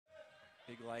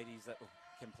big ladies that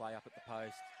can play up at the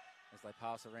post as they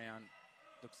pass around.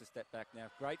 Looks to step back now.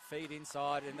 Great feed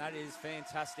inside, and that is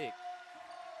fantastic.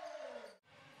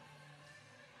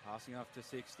 Passing off to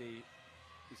 60.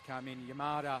 He's come in.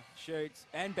 Yamada shoots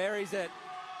and buries it.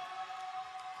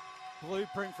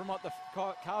 Blueprint from what the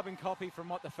carbon copy from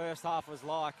what the first half was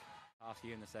like. Half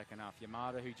here in the second half.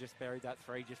 Yamada, who just buried that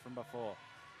three just from before,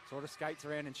 sort of skates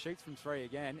around and shoots from three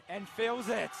again and fills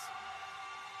it.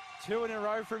 2 in a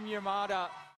row from Yamada.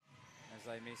 As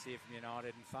they miss here from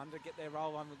United, and Thunder get their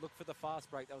roll on. Look for the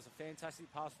fast break. That was a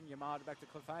fantastic pass from Yamada back to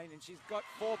Clefane, and she's got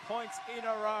 4 points in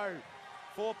a row.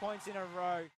 4 points in a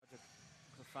row.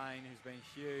 Clefane, who's been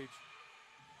huge.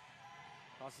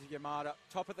 Passes Yamada,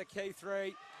 top of the key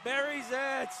three, buries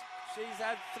it! She's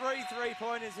had 3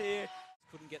 3-pointers here.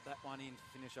 Couldn't get that one in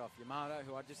to finish off. Yamada,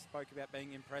 who I just spoke about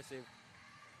being impressive,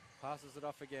 passes it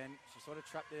off again. She's sort of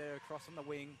trapped there across on the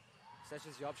wing.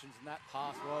 Sessions the options, and that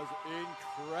pass was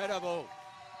incredible.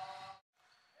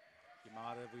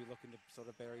 Yamada will be looking to sort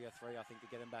of bury a three, I think, to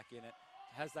get him back in it.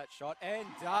 Has that shot, and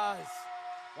does.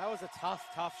 That was a tough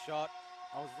shot.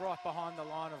 I was right behind the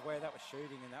line of where that was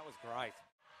shooting, and that was great.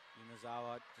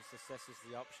 Yumazawa just assesses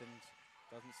the options.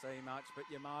 Doesn't see much, but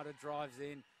Yamada drives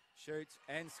in, shoots,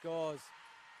 and scores.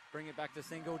 Bring it back to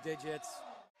single digits.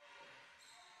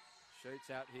 Shoots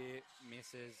out here,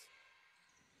 misses.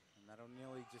 And that'll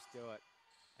nearly just do it.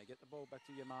 They get the ball back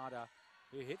to Yamada,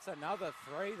 who hits another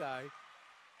three, though.